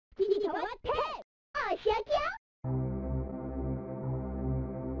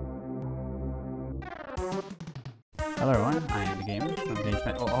Hello everyone, I am the gamer from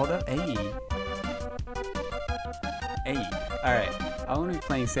Engagement. Oh, hold up. Hey. Hey. Alright. I'm going to be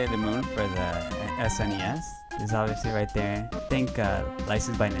playing Sailor Moon for the SNES. It's obviously right there. I think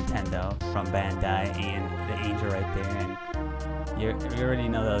licensed by Nintendo from Bandai and the angel right there. And you already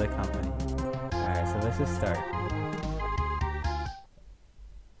know the other company. Alright, so let's just start.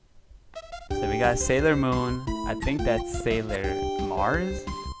 So we got Sailor Moon. I think that's Sailor Mars?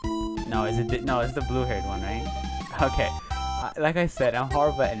 No, it's the blue-haired one, right? Okay. Like I said, I'm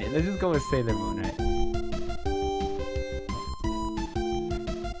horrible at it. Let's just go with Sailor Moon, right?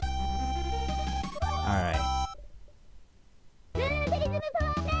 Alright.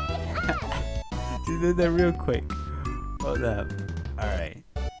 She did that real quick. Hold up. Alright.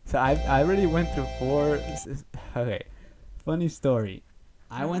 So I already went through 4... Okay. Funny story.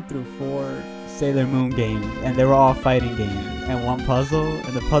 I went through 4 Sailor Moon games, and they were all fighting games, and one puzzle,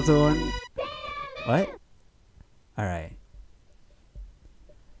 and the puzzle one... What? Alright.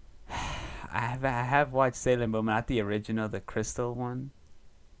 I have watched Sailor Moon, not the original, the crystal one.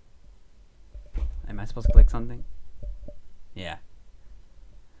 Am I supposed to click something? Yeah.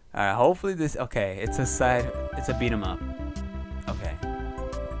 Alright, hopefully this... Okay, it's a beat 'em up. Okay.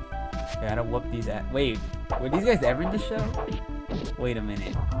 Gotta whoop these at... Wait, were these guys ever in the show? Wait a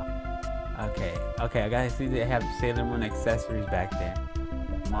minute. Okay, I gotta see they have Sailor Moon accessories back there.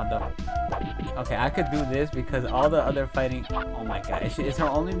 Mother... Okay, I could do this because all the other fighting... Oh my god, is her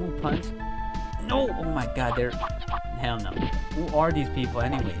only move punch? No! Oh my god, they're... Hell no. Who are these people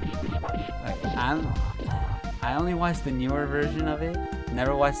anyway? Like, I only watched the newer version of it.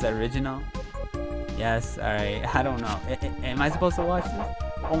 Never watched the original. Yes, alright, I don't know. Am I supposed to watch this?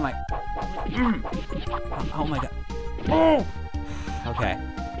 Oh my... Oh my god. Oh! Okay.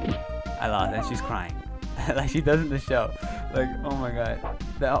 I lost, and she's crying. Like she does in the show. Like, oh my god.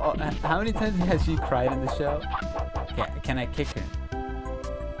 How many times has she cried in the show? Can I kick her?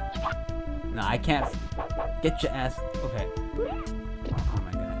 No, I can't. Get your ass. Okay. Oh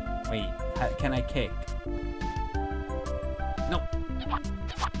my god. Wait, can I kick? No.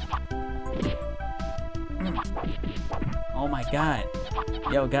 Oh my god.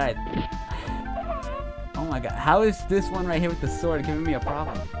 Yo, guys. Oh my god. How is this one right here with the sword giving me a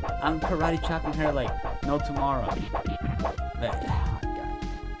problem? I'm karate chopping her like no tomorrow. But, oh my god.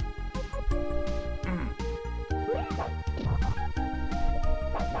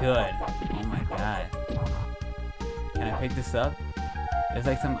 Good. Oh my god. Can I pick this up? There's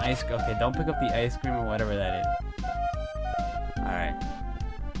like some ice cream. Okay, don't pick up the ice cream or whatever that is. Alright.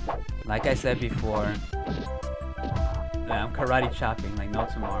 Like I said before, I'm karate chopping like no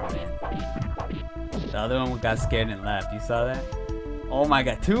tomorrow, man. The other one got scared and left. You saw that? Oh my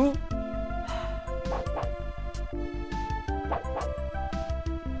god, 2?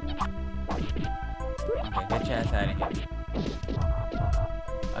 Okay, get your ass out of here.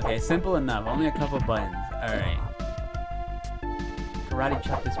 Okay, simple enough. Only a couple buttons. Alright. Karate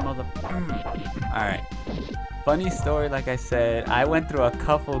chop this mother... Alright. Funny story, like I said. I went through a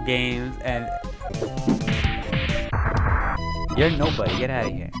couple games and... You're nobody. Get out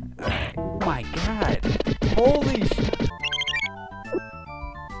of here. Alright. Oh my god. Holy shit.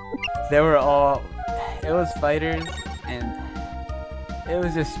 They were all... It was fighters and... It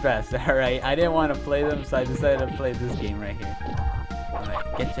was just stress, alright? I didn't want to play them, so I decided to play this game right here. Alright,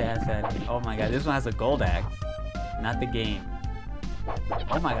 get your ass out of here. Oh my god, this one has a gold axe. Not the game.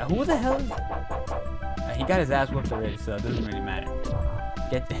 Oh my god, who the hell is... he got his ass whooped already, so it doesn't really matter.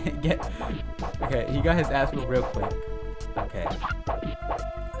 Okay, he got his ass whooped real quick. Okay.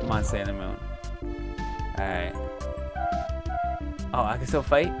 Come on, Sailor Moon. Alright. Oh, I can still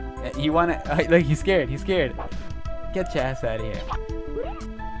fight? You wanna... Like, he's scared. Get your ass out of here.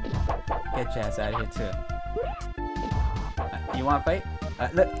 Get your ass out of here, too. You wanna fight?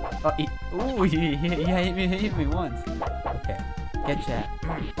 Look. Oh, ooh, he hit me once. Okay. Get your ass.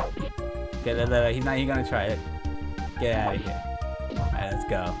 Okay, look, he's not even gonna try it. Get out of here. Alright, let's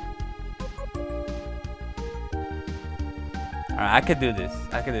go. Alright, I could do this.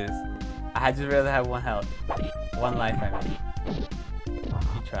 I just rather have 1 health. 1 life, I mean.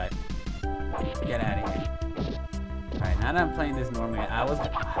 You tried. Get out of here. Alright, now that I'm playing this normally, I was...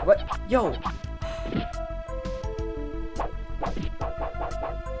 What? Yo!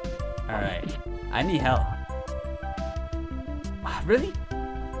 Alright. I need help. Really?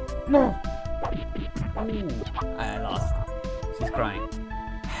 No! Ooh. I lost. She's crying.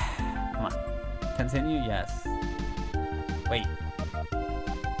 Come on. Continue? Yes. Wait.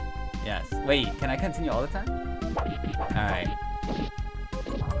 Yes. Wait, can I continue all the time? Alright.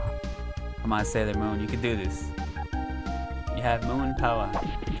 Come on, Sailor Moon, you can do this. You have moon power.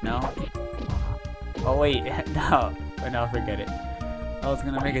 No? Oh wait, no. But now forget it. I was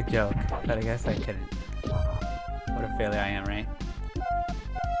gonna make a joke, but I guess I couldn't. What a failure I am, right?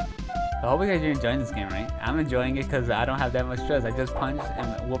 I hope you guys are enjoying this game, right? I'm enjoying it because I don't have that much stress. I just punch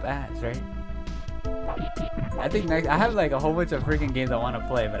and whoop ass, right? I think next, I have like a whole bunch of freaking games I want to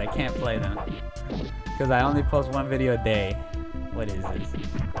play, but I can't play them because I only post one video a day. What is this?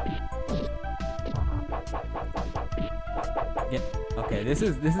 Okay, this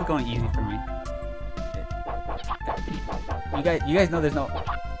is going easy for me. You guys know there's no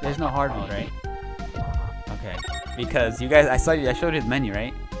hard mode, right? Okay, because you guys, I showed you the menu,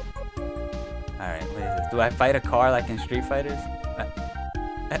 right? All right, what is this? Do I fight a car like in Street Fighters?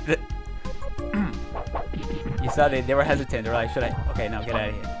 You saw they were hesitant. They were like, should I? Okay, no, get out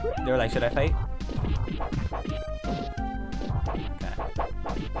of here. They were like, should I fight? Okay.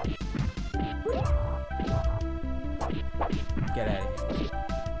 Get out of here.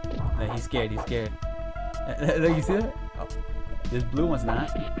 No, he's scared. He's scared. Look, you see that? Oh, this blue one's not.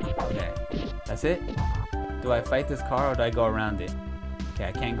 Okay, that's it. Do I fight this car or do I go around it? Okay,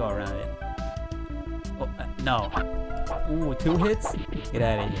 I can't go around it. Oh, no. Ooh, 2 hits? Get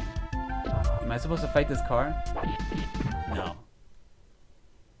out of here. Am I supposed to fight this car? No.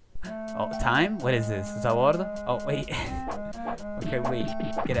 Oh, time? What is this? Is that water? Oh, wait. Okay, wait.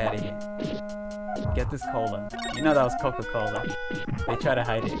 Get out of here. Get this cola. You know that was Coca-Cola. They try to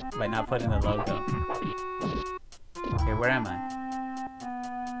hide it by not putting the logo. Okay, where am I?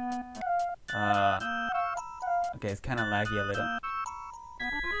 Okay, it's kind of laggy a little.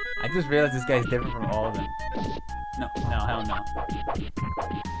 I just realized this guy's different from all of them. No, hell no.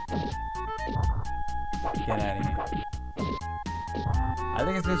 Get out of here. I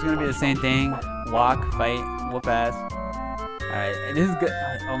think it's just gonna be the same thing. Walk, fight, whoop ass. Alright, this is good.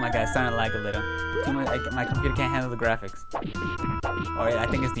 Oh my god, it's starting to lag a little. Too much, my computer can't handle the graphics. Or I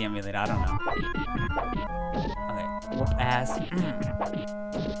think it's the emulator, I don't know. Okay, whoop ass.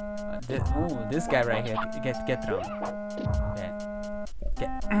 This guy right here, get thrown. Okay.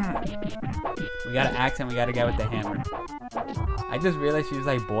 We got an axe and we got a guy with the hammer. I just realized she was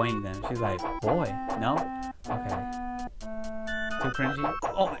like boying them. She's like, boy, no? Okay. Too cringy?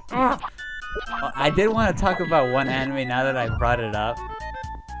 Oh my god! I did want to talk about one anime now that I brought it up.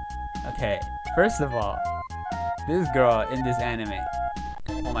 Okay, first of all, this girl in this anime.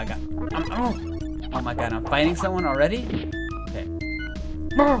 Oh my god. Oh my god, I'm fighting someone already? Okay.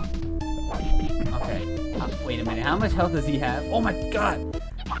 Okay. Wait a minute, how much health does he have? Oh my god!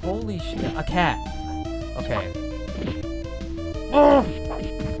 Holy shit, a cat. Okay. Oh!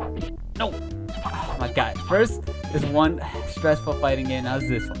 No! Oh my god. First is one stressful fighting game, now it's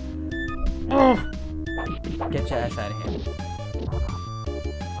this one. Oh! Get your ass out of here.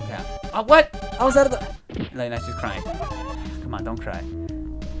 Okay. Oh, what? I was out of the... Like, now she's crying. Come on, don't cry.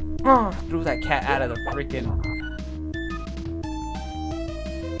 Oh! Threw that cat out of the freaking...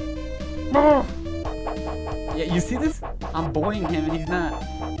 Oh! Yeah, you see this? I'm boying him and he's not.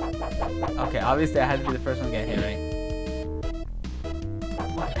 Okay, obviously I had to be the first one to get hit, right?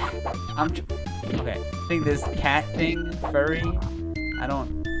 Okay, I think this cat thing, furry, I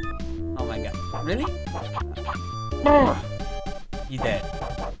don't... Oh my god. Really? He's dead.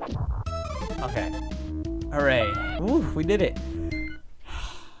 Okay. Hooray. Woo, we did it.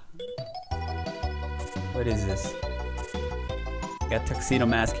 What is this? Got tuxedo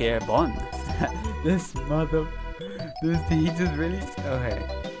mask here. Bon. This mother... he just really... Okay.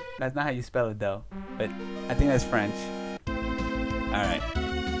 That's not how you spell it though. But I think that's French. Alright.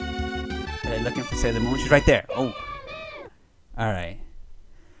 Are they looking for Sailor Moon? She's right there. Oh. Alright.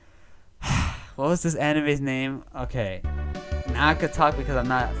 What was this anime's name? Okay. Now I could talk because I'm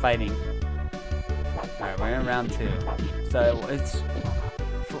not fighting. Alright, we're in round 2. So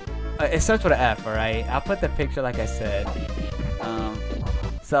it starts with an F, alright? I'll put the picture like I said.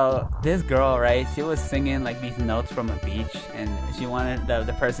 So this girl, right, she was singing like these notes from a beach and she wanted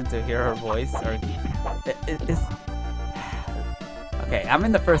the person to hear her voice or it's okay, I'm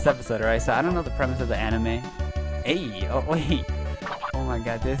in the first episode, right? So I don't know the premise of the anime. Hey, oh wait. Oh my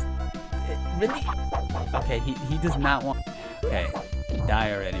god, really? Okay, he does not want... Okay,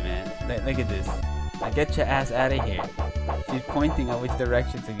 die already, man. Look at this. Now get your ass out of here. She's pointing at which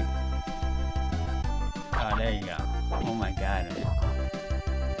direction to go. Oh, there you go. Oh my god, man.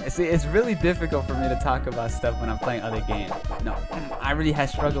 See, it's really difficult for me to talk about stuff when I'm playing other games. No, I really had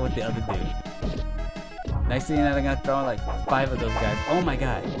struggled with the other dude. Next thing you know, they're gonna throw like 5 of those guys. Oh my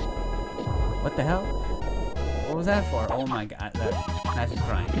god. What the hell? What was that for? Oh my god. Now she's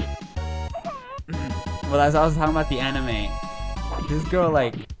crying. Well, as I was talking about the anime, this girl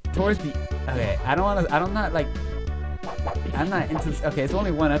like towards the... Okay, I'm not like I'm not into. Okay, it's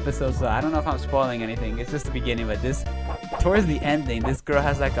only one episode, so I don't know if I'm spoiling anything. It's just the beginning, but towards the ending, this girl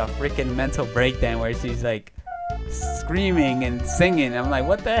has like a freaking mental breakdown where she's like screaming and singing. I'm like,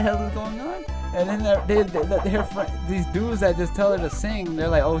 what the hell is going on? And then these dudes that just tell her to sing, they're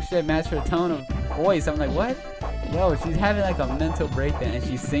like, oh shit, match her tone of voice. I'm like, what? Yo, she's having like a mental breakdown and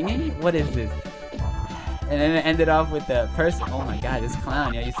she's singing? What is this? And then it ended off with the person. Oh my god, this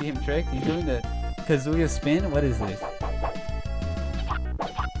clown. Yeah, you see him trick? He's doing the Kazuya spin? What is this?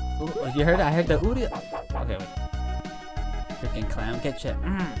 Ooh, you heard it? I heard the Uri. Okay, wait. Freaking clown, get you.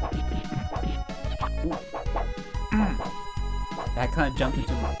 That clown jumped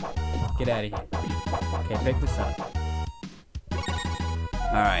into me. Get out of here. Okay, pick this up.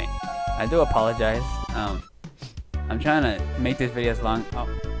 Alright. I do apologize. I'm trying to make this video as long. Oh.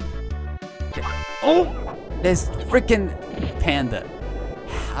 Okay. Oh! This freaking panda.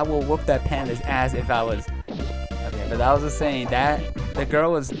 I will whoop that panda's ass if I was. Okay, but I was just saying that the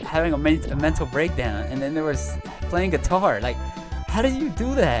girl was having a mental breakdown, and then there was playing guitar. Like, how do you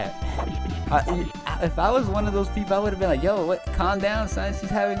do that? If I was one of those people, I would have been like, yo, what? Calm down, son. She's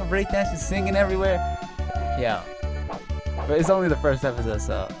having a breakdown. She's singing everywhere. Yeah. But it's only the first episode,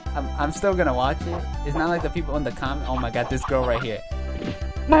 so I'm still gonna watch it. It's not like the people in the comment. Oh my god, this girl right here.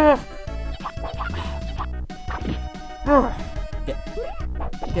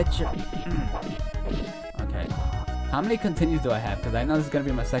 Get your. Okay. How many continues do I have? Because I know this is gonna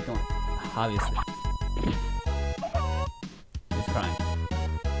be my second one. Obviously. He's crying.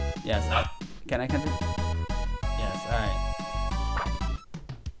 Yes. Can I continue? Yes. All right.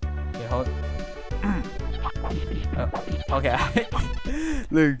 Okay. Hold. Oh, okay.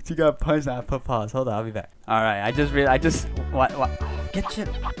 Look, she got punched. I put pause. Hold on. I'll be back. All right. I just. What? Get your.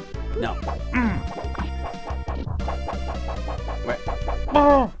 No. Where?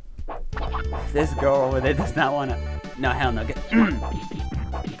 This girl over there does not wanna. No, hell no. Get.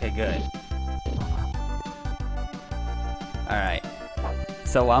 Okay, good. All right.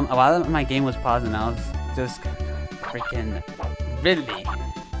 So while my game was pausing, I was just freaking really.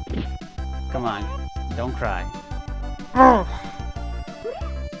 Come on, don't cry.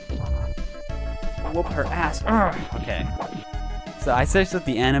 Whoop her ass. Okay. So I searched up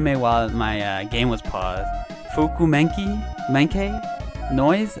the anime while my game was paused. Menke?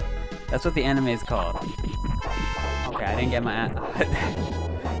 Noise? That's what the anime is called. Okay, I didn't get my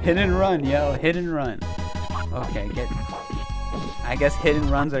hit and run, yo. Hit and run. Okay, I guess hit and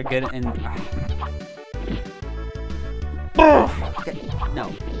runs are good in. Okay,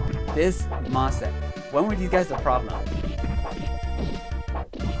 no. This monster. When were these guys the problem?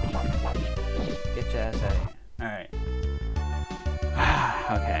 Get your ass out of here. Alright.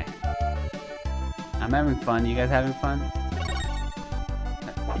 Okay. I'm having fun. You guys having fun?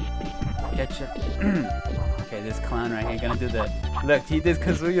 Get your. Okay, this clown right here gonna do the. Look, he did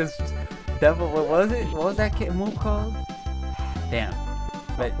Kazuya's devil. What was it? What was that move called? Damn.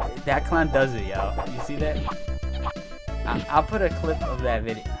 But that clown does it, yo. You see that? I'll put a clip of that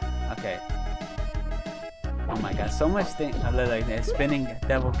video. Okay. Oh my god, so much thing. Like that spinning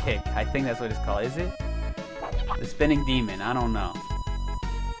devil kick. I think that's what it's called. Is it? The spinning demon. I don't know.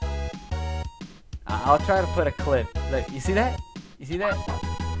 I'll try to put a clip. Look, you see that? You see that?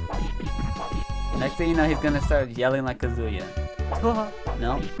 Next thing you know, he's gonna start yelling like Kazuya.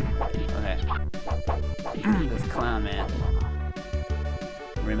 No? Okay. This clown, man.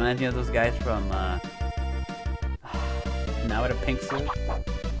 Reminds me of those guys from, now with a pink suit.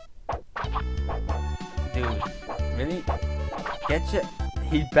 Dude, really? Get your.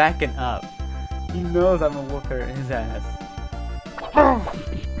 He's backing up. He knows I'm gonna whoop her in his ass.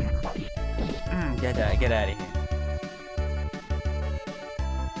 Get out of here.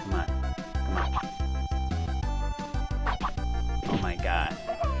 Come on. Oh my god.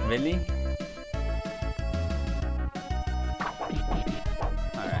 Really?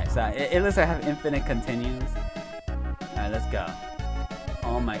 Alright, so it looks like I have infinite continues. Alright, let's go.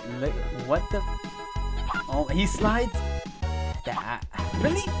 Oh my, look, what the? Oh, he slides?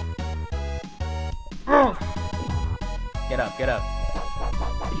 Really? Get up.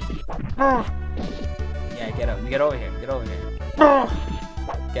 Yeah, get up. Get over here.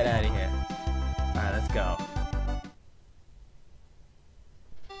 Get out of here. Alright, let's go.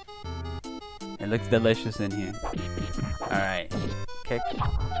 It looks delicious in here. Alright. Kick.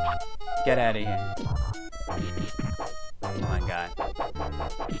 Get out of here. Oh my god.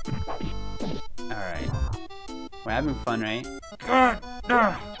 Alright. We're having fun, right?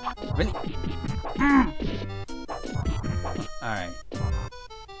 Really? Alright.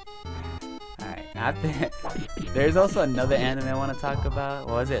 Alright. There's also another anime I want to talk about.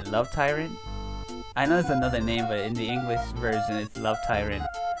 What was it? Love Tyrant? I know it's another name, but in the English version, it's Love Tyrant.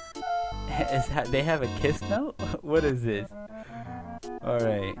 They have a kiss note? What is this?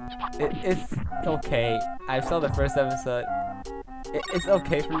 Alright. It's okay. I saw the first episode. It's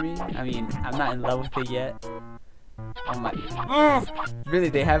okay for me. I mean, I'm not in love with it yet. Oh my. Really,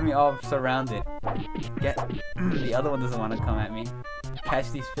 they have me all surrounded. The other one doesn't want to come at me.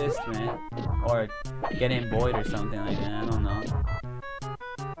 Catch these fists, man. Or get in Boyd or something like that. I don't know.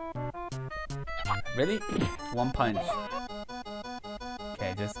 Really? One punch.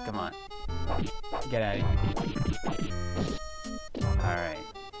 Okay, just come on. Get out of here. Alright.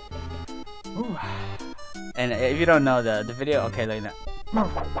 And if you don't know the video, okay, like that.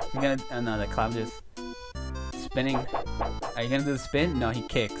 You're gonna, oh no, the clown just spinning. Are you gonna do the spin? No, he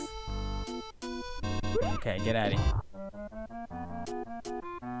kicks. Okay, get out of here.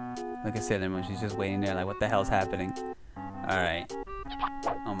 Look at Sailor Moon, she's just waiting there like, what the hell's happening? Alright.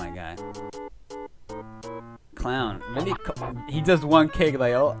 Oh my god. Clown, really? He does one kick,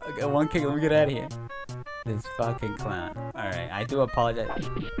 like, oh, one kick, let me get out of here. This fucking clown. Alright, I do apologize.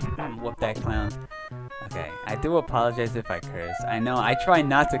 Whoop that clown. Okay, I do apologize if I curse. I know, I try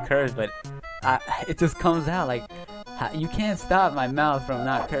not to curse, but it just comes out. Like, you can't stop my mouth from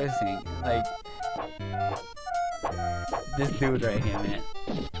not cursing. Like, this dude right here, man.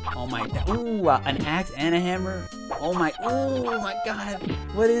 Oh my god. Ooh, an axe and a hammer. Oh my god.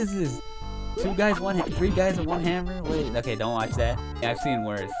 What is this? Three guys and one hammer? Wait, okay, don't watch that. Yeah, I've seen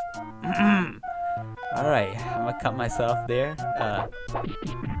worse. Alright, I'm gonna cut myself there.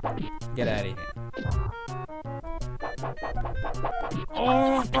 Get out of here.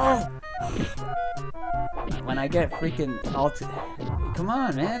 Oh! When I get freaking ulti... Come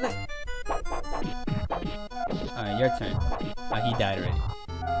on, man. Alright, your turn. Oh, he died already.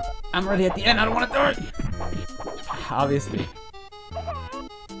 I'm already at the end. I don't want to do it! Obviously.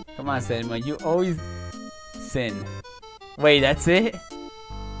 Come on, Sailor, you always sin. Wait, that's it?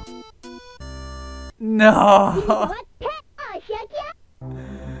 No!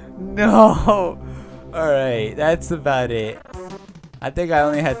 No! Alright, that's about it. I think I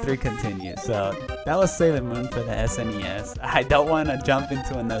only had 3 continues, so that was Sailor Moon for the SNES. I don't want to jump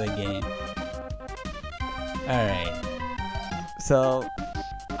into another game. Alright. So,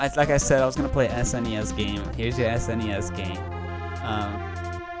 like I said, I was going to play an SNES game. Here's your SNES game.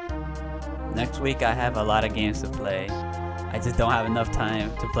 Next week I have a lot of games to play. I just don't have enough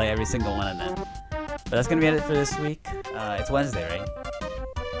time to play every single one of them. But that's gonna be it for this week. It's Wednesday, right?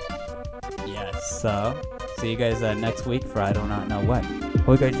 Yes, so see you guys next week for I do not know what.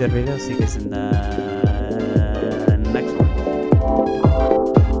 Hope you guys enjoyed the video. See you guys in the